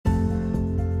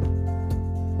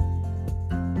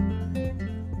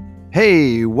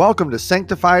Hey, welcome to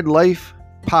Sanctified Life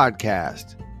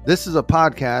Podcast. This is a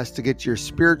podcast to get your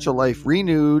spiritual life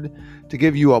renewed, to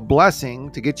give you a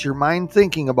blessing, to get your mind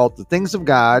thinking about the things of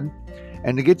God,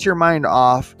 and to get your mind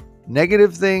off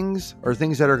negative things or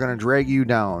things that are going to drag you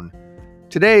down.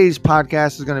 Today's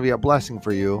podcast is going to be a blessing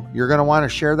for you. You're going to want to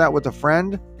share that with a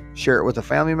friend, share it with a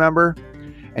family member,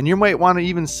 and you might want to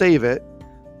even save it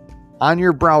on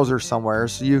your browser somewhere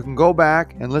so you can go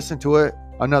back and listen to it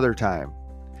another time.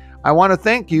 I want to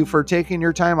thank you for taking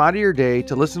your time out of your day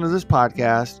to listen to this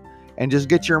podcast and just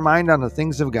get your mind on the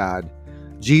things of God.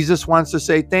 Jesus wants to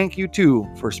say thank you too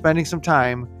for spending some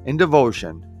time in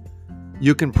devotion.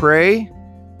 You can pray,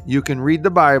 you can read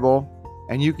the Bible,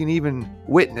 and you can even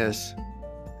witness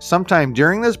sometime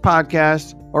during this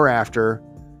podcast or after.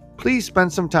 Please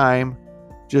spend some time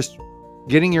just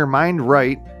getting your mind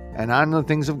right and on the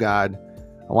things of God.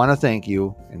 I want to thank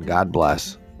you, and God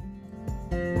bless.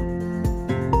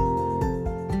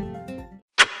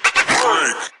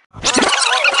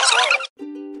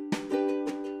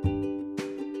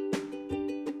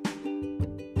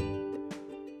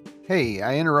 Hey,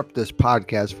 I interrupt this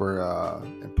podcast for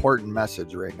an important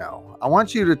message right now. I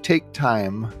want you to take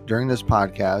time during this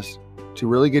podcast to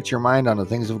really get your mind on the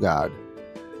things of God.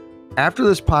 After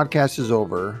this podcast is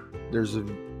over, there's a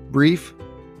brief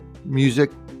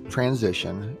music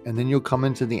transition, and then you'll come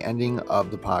into the ending of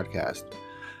the podcast.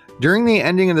 During the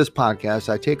ending of this podcast,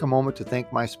 I take a moment to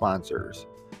thank my sponsors.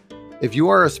 If you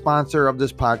are a sponsor of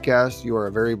this podcast, you are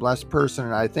a very blessed person,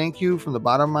 and I thank you from the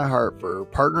bottom of my heart for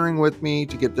partnering with me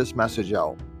to get this message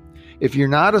out. If you're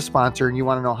not a sponsor and you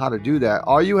want to know how to do that,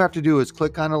 all you have to do is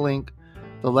click on a link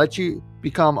to let you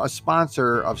become a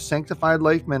sponsor of Sanctified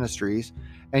Life Ministries,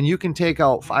 and you can take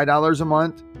out $5 a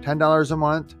month, $10 a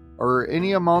month, or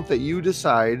any amount that you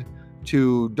decide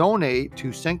to donate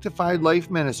to Sanctified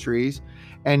Life Ministries,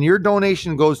 and your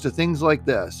donation goes to things like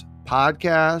this: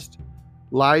 podcast,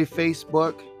 live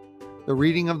Facebook, the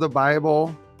reading of the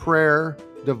Bible, prayer,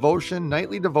 devotion,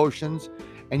 nightly devotions,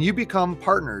 and you become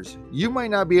partners. You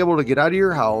might not be able to get out of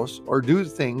your house or do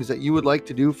things that you would like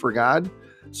to do for God.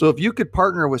 So if you could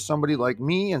partner with somebody like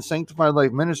me and Sanctified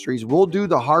Life Ministries, we'll do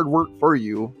the hard work for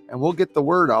you and we'll get the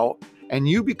word out, and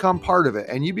you become part of it,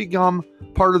 and you become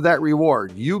part of that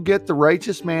reward. You get the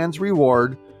righteous man's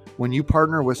reward when you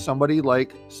partner with somebody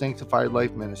like Sanctified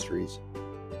Life Ministries.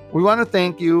 We want to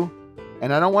thank you.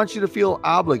 And I don't want you to feel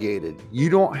obligated. You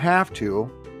don't have to,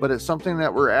 but it's something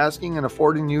that we're asking and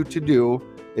affording you to do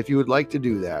if you would like to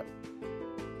do that.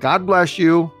 God bless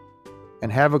you,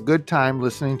 and have a good time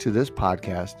listening to this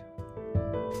podcast.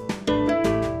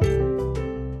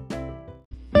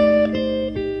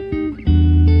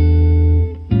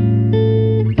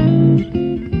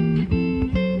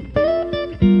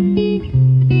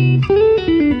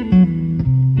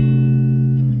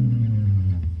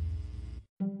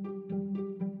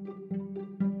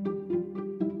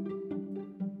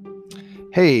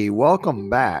 Hey, welcome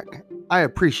back. I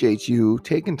appreciate you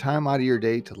taking time out of your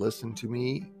day to listen to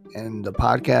me and the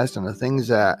podcast and the things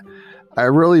that I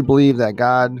really believe that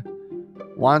God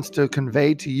wants to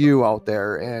convey to you out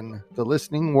there in the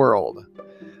listening world.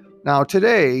 Now,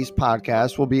 today's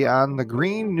podcast will be on the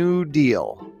Green New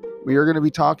Deal. We are going to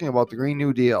be talking about the Green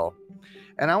New Deal,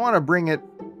 and I want to bring it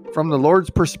from the Lord's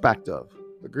perspective.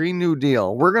 The Green New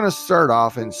Deal. We're going to start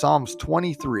off in Psalms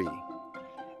 23.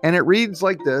 And it reads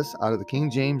like this out of the King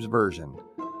James Version.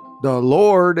 The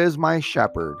Lord is my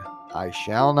shepherd, I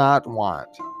shall not want.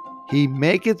 He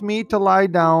maketh me to lie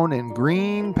down in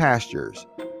green pastures.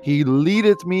 He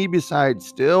leadeth me beside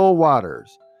still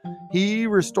waters. He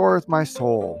restoreth my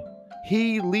soul.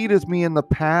 He leadeth me in the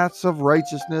paths of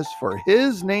righteousness for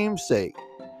his name's sake.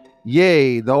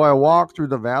 Yea, though I walk through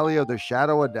the valley of the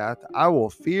shadow of death, I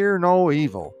will fear no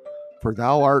evil, for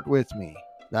thou art with me.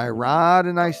 Thy rod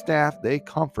and thy staff, they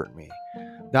comfort me.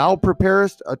 Thou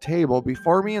preparest a table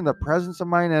before me in the presence of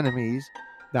mine enemies.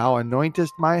 Thou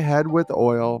anointest my head with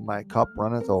oil, my cup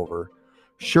runneth over.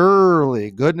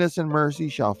 Surely goodness and mercy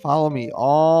shall follow me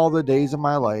all the days of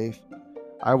my life.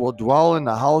 I will dwell in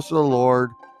the house of the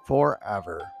Lord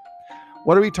forever.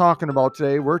 What are we talking about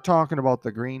today? We're talking about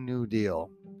the Green New Deal.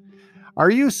 Are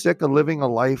you sick of living a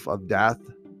life of death,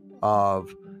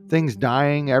 of things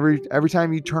dying? Every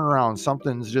time you turn around,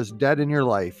 something's just dead in your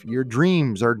life. Your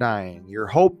dreams are dying. Your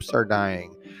hopes are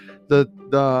dying.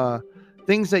 The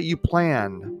things that you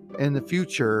plan in the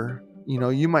future,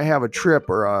 you might have a trip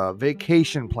or a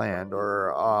vacation planned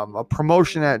or a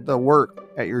promotion at the work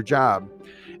at your job,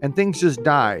 and things just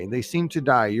die. They seem to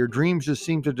die. Your dreams just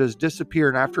seem to just disappear.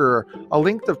 And after a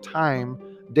length of time,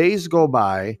 days go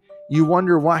by, you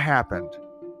wonder what happened.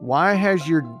 Why has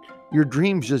your your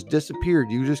dreams just disappeared.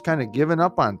 You just kind of given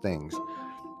up on things.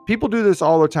 People do this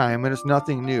all the time, and it's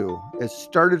nothing new. It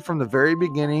started from the very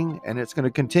beginning, and it's going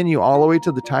to continue all the way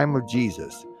to the time of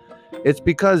Jesus. It's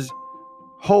because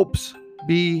hopes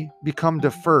become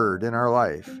deferred in our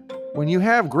life. When you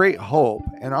have great hope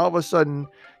and all of a sudden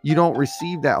you don't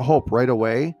receive that hope right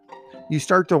away, you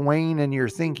start to wane in your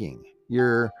thinking.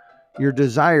 Your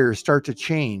desires start to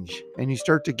change, and you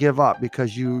start to give up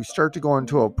because you start to go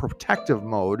into a protective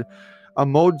mode, a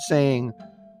mode saying,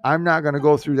 I'm not going to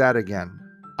go through that again.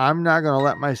 I'm not going to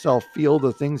let myself feel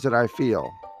the things that I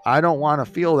feel. I don't want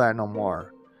to feel that no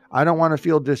more. I don't want to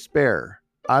feel despair.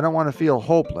 I don't want to feel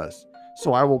hopeless.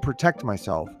 So I will protect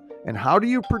myself. And how do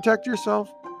you protect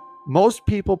yourself? Most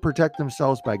people protect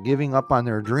themselves by giving up on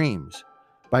their dreams,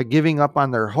 by giving up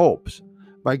on their hopes,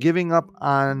 by giving up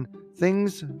on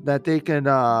things that they can,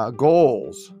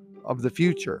 goals of the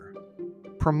future,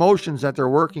 promotions that they're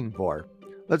working for.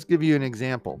 Let's give you an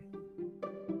example.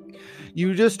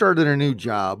 You just started a new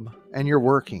job and you're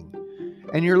working,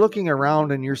 and you're looking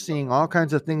around and you're seeing all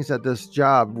kinds of things that this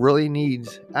job really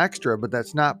needs extra, but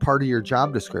that's not part of your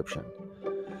job description.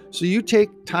 So you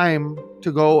take time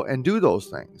to go and do those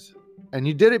things. And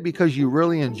you did it because you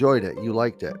really enjoyed it. You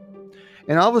liked it.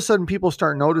 And all of a sudden people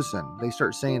start noticing. They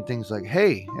start saying things like,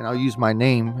 hey, and I'll use my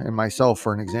name and myself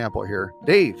for an example here.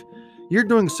 Dave, you're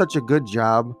doing such a good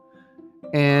job.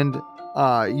 And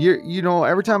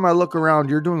every time I look around,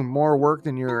 you're doing more work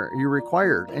than you're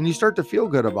required. And you start to feel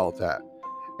good about that.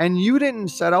 And you didn't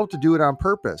set out to do it on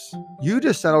purpose. You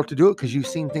just set out to do it because you've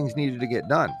seen things needed to get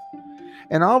done.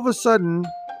 And all of a sudden,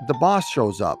 the boss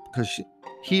shows up because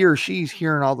he or she's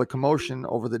hearing all the commotion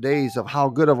over the days of how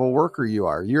good of a worker you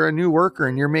are. You're a new worker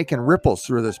and you're making ripples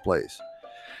through this place.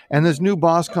 And this new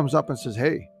boss comes up and says,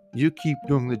 hey, you keep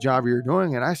doing the job you're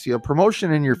doing, and I see a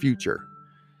promotion in your future.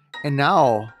 And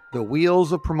now the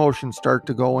wheels of promotion start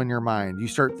to go in your mind. You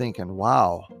start thinking,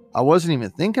 wow, I wasn't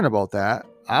even thinking about that.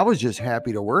 I was just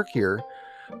happy to work here,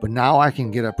 but now I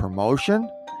can get a promotion.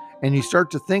 And you start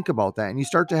to think about that, and you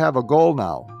start to have a goal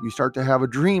now. You start to have a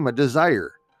dream, a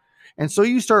desire. And so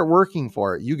you start working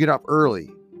for it. You get up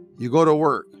early. You go to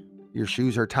work. Your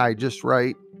shoes are tied just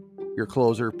right. Your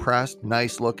clothes are pressed,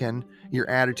 nice looking. Your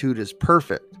attitude is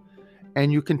perfect.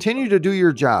 And you continue to do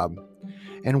your job.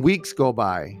 And weeks go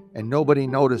by and nobody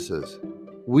notices.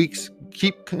 Weeks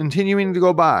keep continuing to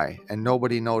go by and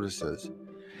nobody notices.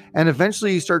 And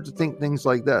eventually you start to think things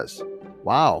like this.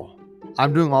 Wow,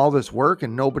 I'm doing all this work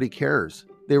and nobody cares.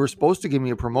 They were supposed to give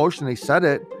me a promotion. They said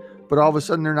it, but all of a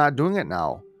sudden they're not doing it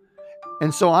now.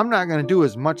 And so I'm not going to do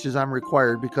as much as I'm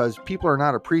required because people are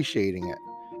not appreciating it.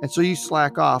 And so you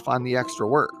slack off on the extra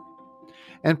work.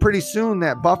 And pretty soon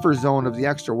that buffer zone of the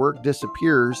extra work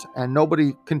disappears and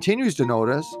nobody continues to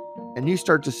notice. And you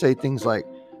start to say things like,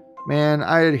 man,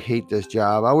 I hate this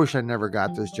job. I wish I never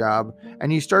got this job.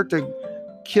 And you start to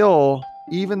kill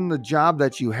even the job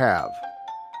that you have.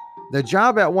 The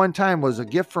job at one time was a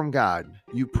gift from God.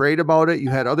 You prayed about it. You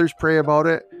had others pray about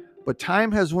it. But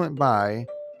time has went by.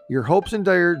 Your hopes and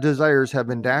desires have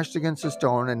been dashed against a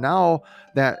stone. And now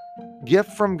that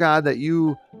gift from God that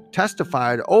you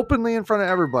testified openly in front of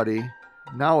everybody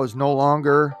now is no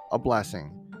longer a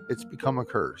blessing. It's become a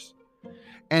curse.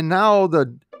 And now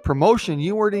the promotion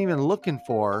you weren't even looking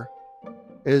for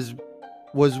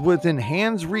was within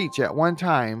hand's reach at one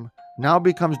time, now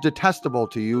becomes detestable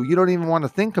to you. You don't even want to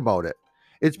think about it.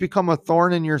 It's become a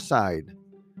thorn in your side.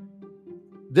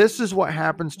 This is what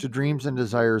happens to dreams and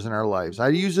desires in our lives. I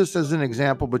use this as an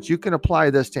example, but you can apply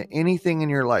this to anything in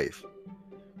your life.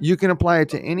 You can apply it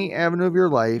to any avenue of your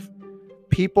life.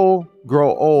 People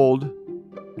grow old.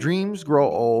 Dreams grow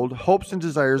old. Hopes and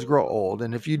desires grow old.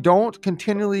 And if you don't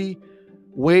continually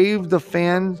wave the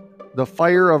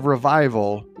fire of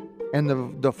revival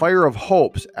and the fire of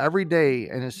hopes every day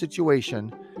in a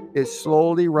situation, it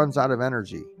slowly runs out of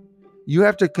energy. You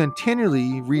have to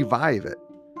continually revive it.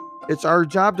 It's our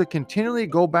job to continually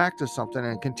go back to something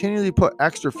and continually put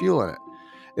extra fuel in it.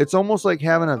 It's almost like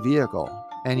having a vehicle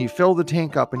and you fill the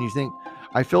tank up and you think,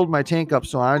 I filled my tank up,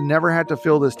 so I never had to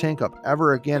fill this tank up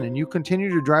ever again. And you continue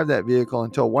to drive that vehicle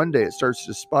until one day it starts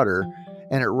to sputter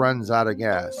and it runs out of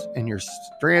gas and you're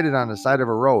stranded on the side of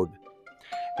a road.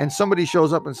 And somebody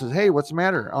shows up and says, hey, what's the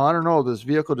matter? Oh, I don't know. This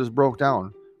vehicle just broke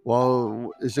down.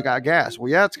 Well, has it got gas?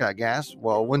 Well, yeah, it's got gas.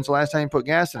 Well, when's the last time you put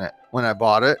gas in it? When I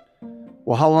bought it.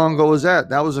 Well, how long ago was that?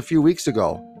 That was a few weeks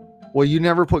ago. Well, you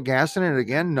never put gas in it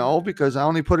again? No, because I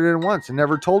only put it in once and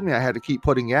never told me I had to keep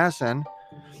putting gas in.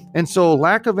 And so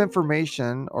lack of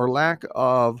information or lack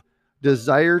of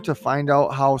desire to find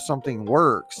out how something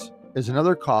works is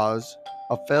another cause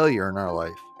of failure in our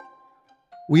life.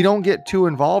 We don't get too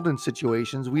involved in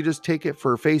situations. We just take it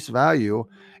for face value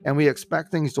and we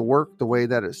expect things to work the way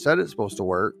that it said it's supposed to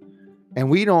work. And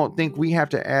we don't think we have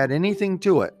to add anything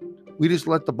to it. We just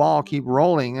let the ball keep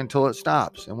rolling until it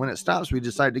stops. And when it stops, we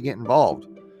decide to get involved.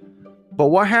 But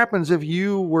what happens if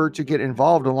you were to get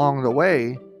involved along the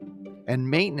way and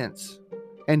maintenance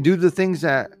and do the things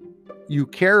that you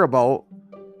care about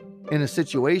in a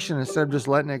situation instead of just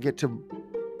letting it get to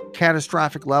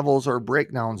catastrophic levels or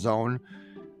breakdown zone,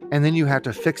 and then you have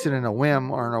to fix it in a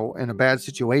whim or in a bad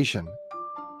situation?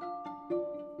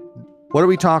 What are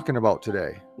we talking about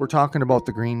today? We're talking about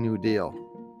the Green New Deal.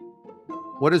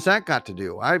 What has that got to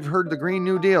do? I've heard the Green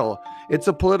New Deal. It's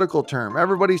a political term.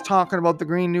 Everybody's talking about the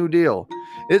Green New Deal.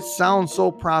 It sounds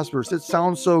so prosperous. It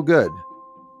sounds so good.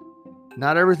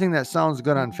 Not everything that sounds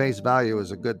good on face value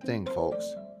is a good thing, folks.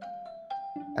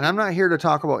 And I'm not here to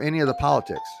talk about any of the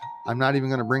politics. I'm not even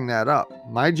going to bring that up.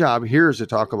 My job here is to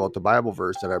talk about the Bible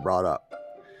verse that I brought up.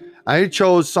 I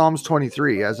chose Psalms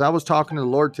 23. As I was talking to the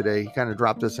Lord today, he kind of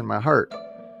dropped this in my heart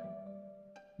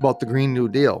about the Green New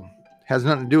Deal. It has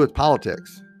nothing to do with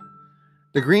politics.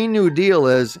 The Green New Deal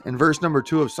is, in verse number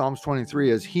 2 of Psalms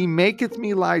 23, is, he maketh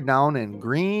me lie down in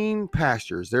green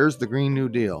pastures. There's the Green New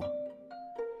Deal.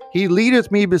 He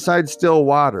leadeth me beside still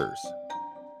waters.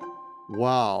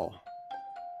 Wow.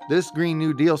 This Green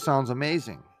New Deal sounds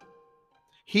amazing.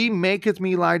 He maketh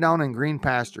me lie down in green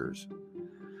pastures.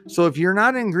 So if you're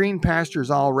not in green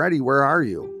pastures already, where are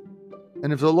you?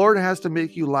 And if the Lord has to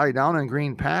make you lie down in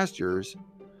green pastures,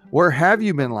 where have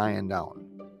you been lying down?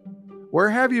 Where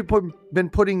have you been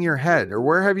putting your head? Or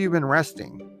where have you been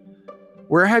resting?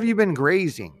 Where have you been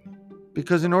grazing?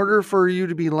 Because in order for you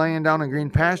to be laying down in green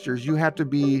pastures, you have to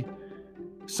be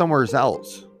somewhere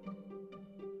else.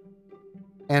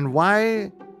 And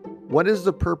what is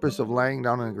the purpose of laying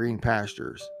down in green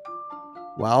pastures?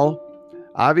 Well,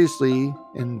 obviously,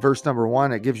 in verse number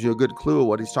 1, it gives you a good clue of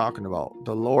what he's talking about.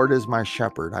 The Lord is my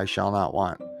shepherd, I shall not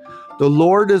want. The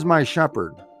Lord is my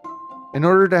shepherd. In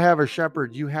order to have a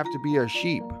shepherd, you have to be a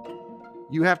sheep.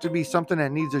 You have to be something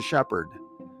that needs a shepherd.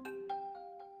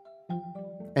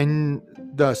 And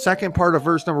the second part of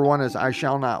verse number 1 is, I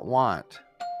shall not want.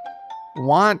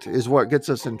 Want is what gets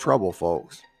us in trouble,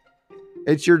 folks.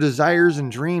 It's your desires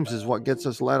and dreams is what gets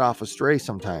us led off astray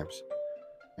sometimes.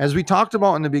 As we talked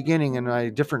about in the beginning in my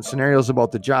different scenarios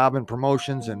about the job and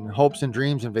promotions and hopes and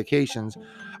dreams and vacations,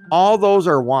 all those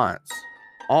are wants.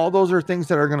 All those are things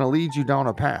that are going to lead you down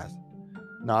a path.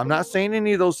 Now, I'm not saying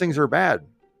any of those things are bad,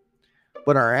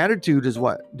 but our attitude is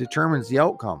what determines the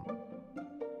outcome.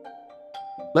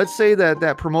 Let's say that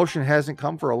that promotion hasn't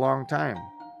come for a long time,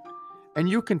 and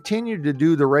you continue to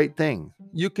do the right thing.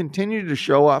 You continue to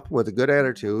show up with a good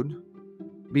attitude,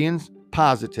 being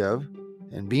positive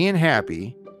and being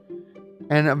happy.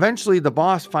 And eventually the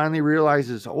boss finally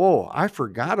realizes, oh, I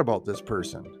forgot about this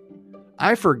person.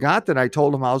 I forgot that I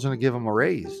told him I was going to give him a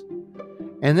raise.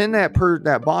 And then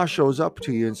that boss shows up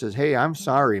to you and says, hey, I'm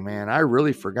sorry, man. I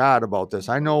really forgot about this.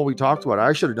 I know we talked about it.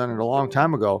 I should have done it a long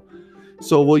time ago.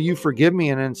 So will you forgive me?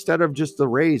 And instead of just the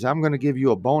raise, I'm going to give you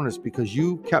a bonus because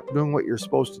you kept doing what you're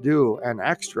supposed to do and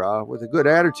extra with a good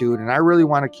attitude. And I really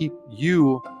want to keep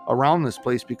you around this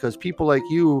place because people like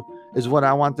you is what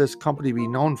I want this company to be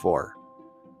known for.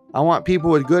 I want people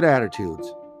with good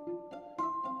attitudes.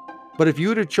 But if you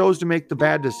would have chose to make the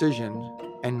bad decision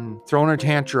and thrown a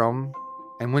tantrum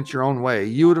and went your own way,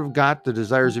 you would have got the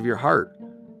desires of your heart.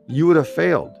 You would have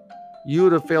failed. You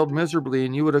would have failed miserably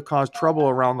and you would have caused trouble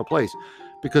around the place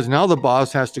because now the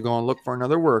boss has to go and look for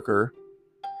another worker.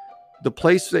 The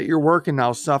place that you're working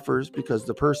now suffers because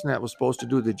the person that was supposed to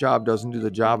do the job doesn't do the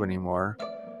job anymore.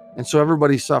 And so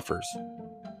everybody suffers.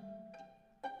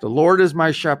 The Lord is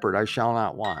my shepherd, I shall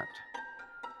not want.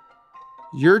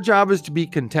 Your job is to be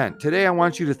content. Today, I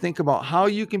want you to think about how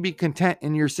you can be content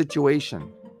in your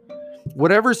situation.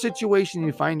 Whatever situation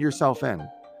you find yourself in.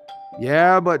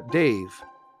 Yeah, but Dave,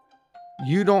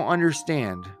 you don't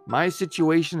understand. My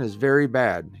situation is very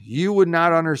bad. You would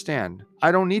not understand.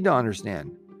 I don't need to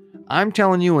understand. I'm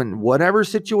telling you, in whatever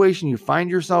situation you find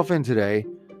yourself in today,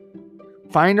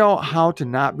 find out how to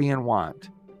not be in want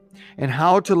and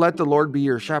how to let the Lord be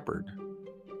your shepherd.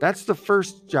 That's the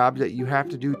first job that you have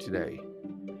to do today.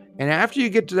 And after you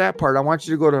get to that part, I want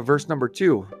you to go to verse number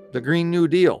 2, the Green New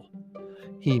Deal.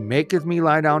 He maketh me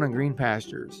lie down in green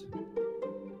pastures.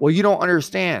 Well, you don't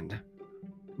understand.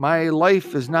 My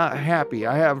life is not happy.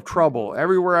 I have trouble.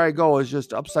 Everywhere I go is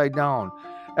just upside down.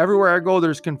 Everywhere I go,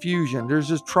 there's confusion. There's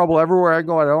just trouble everywhere I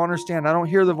go. I don't understand. I don't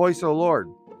hear the voice of the Lord.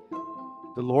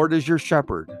 The Lord is your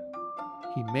shepherd.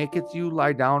 He maketh you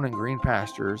lie down in green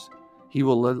pastures. He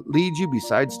will lead you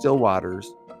beside still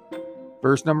waters.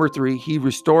 Verse number 3, he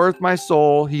restoreth my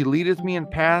soul. He leadeth me in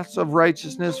paths of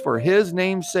righteousness for his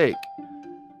name's sake.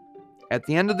 At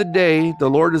the end of the day, the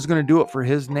Lord is going to do it for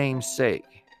his name's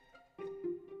sake.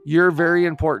 You're very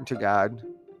important to God.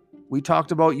 We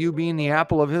talked about you being the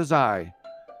apple of his eye.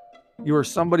 You are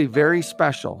somebody very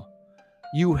special.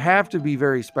 You have to be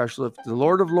very special. If the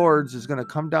Lord of Lords is going to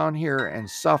come down here and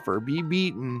suffer, be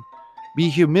beaten, be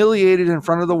humiliated in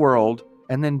front of the world,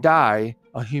 and then die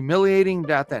a humiliating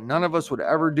death that none of us would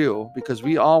ever do because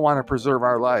we all want to preserve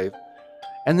our life,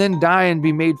 and then die and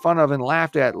be made fun of and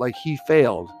laughed at like he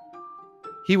failed.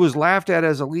 He was laughed at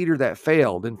as a leader that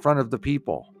failed in front of the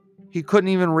people. He couldn't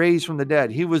even raise from the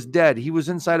dead. He was dead. He was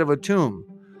inside of a tomb.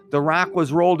 The rock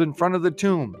was rolled in front of the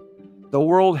tomb. The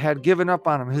world had given up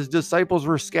on him. His disciples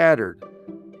were scattered.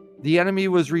 The enemy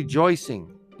was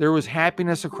rejoicing. There was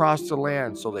happiness across the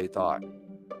land, so they thought.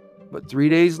 But 3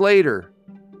 days later,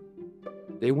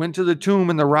 they went to the tomb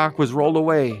and the rock was rolled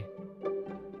away.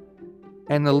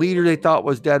 And the leader they thought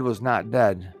was dead was not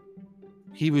dead.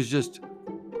 He was just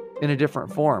in a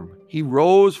different form. He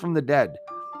rose from the dead.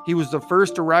 He was the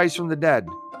first to rise from the dead.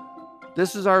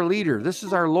 This is our leader. This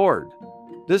is our Lord.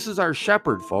 This is our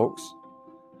shepherd, folks.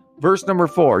 Verse number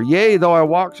 4, yea, though I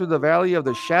walk through the valley of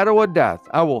the shadow of death,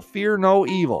 I will fear no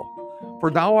evil,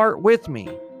 for thou art with me.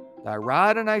 Thy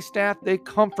rod and thy staff, they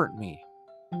comfort me.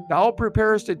 Thou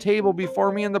preparest a table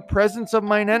before me in the presence of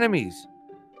mine enemies.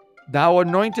 Thou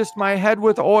anointest my head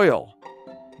with oil.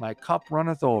 My cup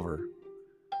runneth over.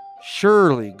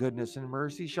 Surely goodness and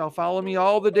mercy shall follow me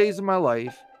all the days of my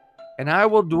life, and I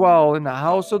will dwell in the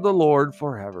house of the Lord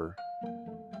forever.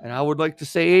 And I would like to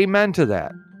say amen to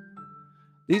that.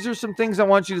 These are some things I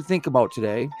want you to think about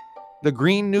today. The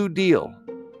Green New Deal.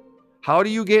 How do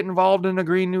you get involved in the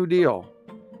Green New Deal?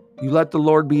 You let the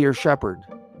Lord be your shepherd,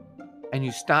 and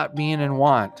you stop being in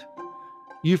want.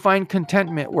 You find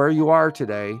contentment where you are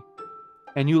today,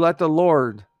 and you let the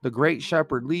Lord, the great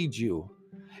shepherd, lead you.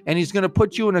 And he's going to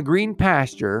put you in a green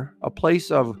pasture, a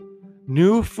place of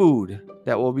new food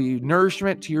that will be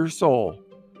nourishment to your soul,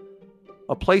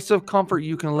 a place of comfort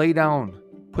you can lay down.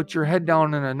 Put your head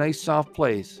down in a nice soft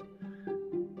place.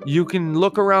 You can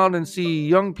look around and see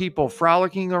young people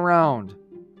frolicking around,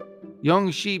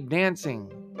 young sheep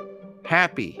dancing,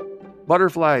 happy,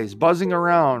 butterflies buzzing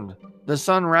around, the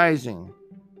sun rising,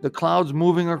 the clouds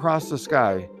moving across the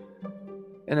sky,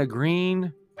 in a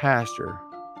green pasture,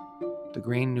 the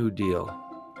Green New Deal.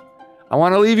 I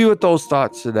want to leave you with those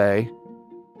thoughts today.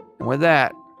 And with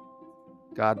that,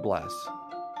 God bless.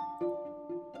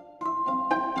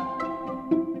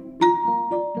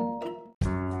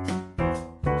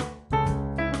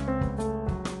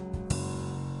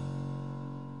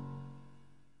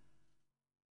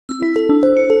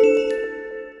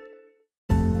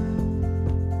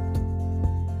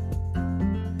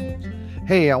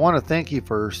 Hey, I want to thank you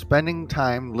for spending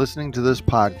time listening to this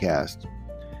podcast.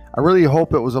 I really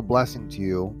hope it was a blessing to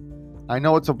you. I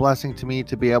know it's a blessing to me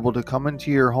to be able to come into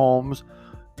your homes,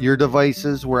 your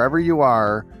devices, wherever you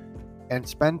are, and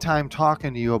spend time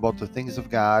talking to you about the things of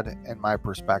God and my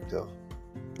perspective.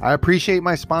 I appreciate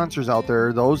my sponsors out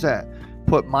there, those that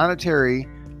put monetary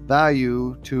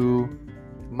value to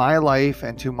my life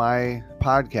and to my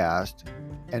podcast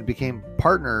and became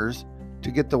partners to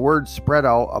get the word spread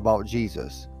out about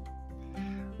Jesus.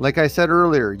 Like I said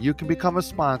earlier, you can become a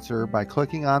sponsor by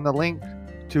clicking on the link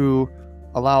to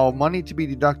allow money to be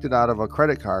deducted out of a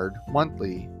credit card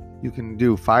monthly. You can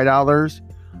do $5,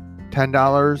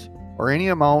 $10, or any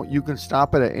amount. You can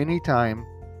stop it at any time,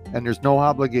 and there's no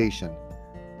obligation.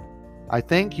 I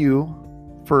thank you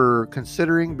for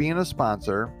considering being a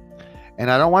sponsor, and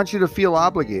I don't want you to feel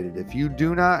obligated. If you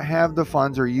do not have the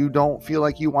funds or you don't feel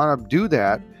like you want to do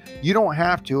that, you don't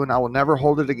have to, and I will never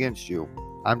hold it against you.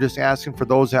 I'm just asking for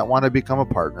those that want to become a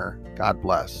partner. God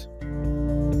bless.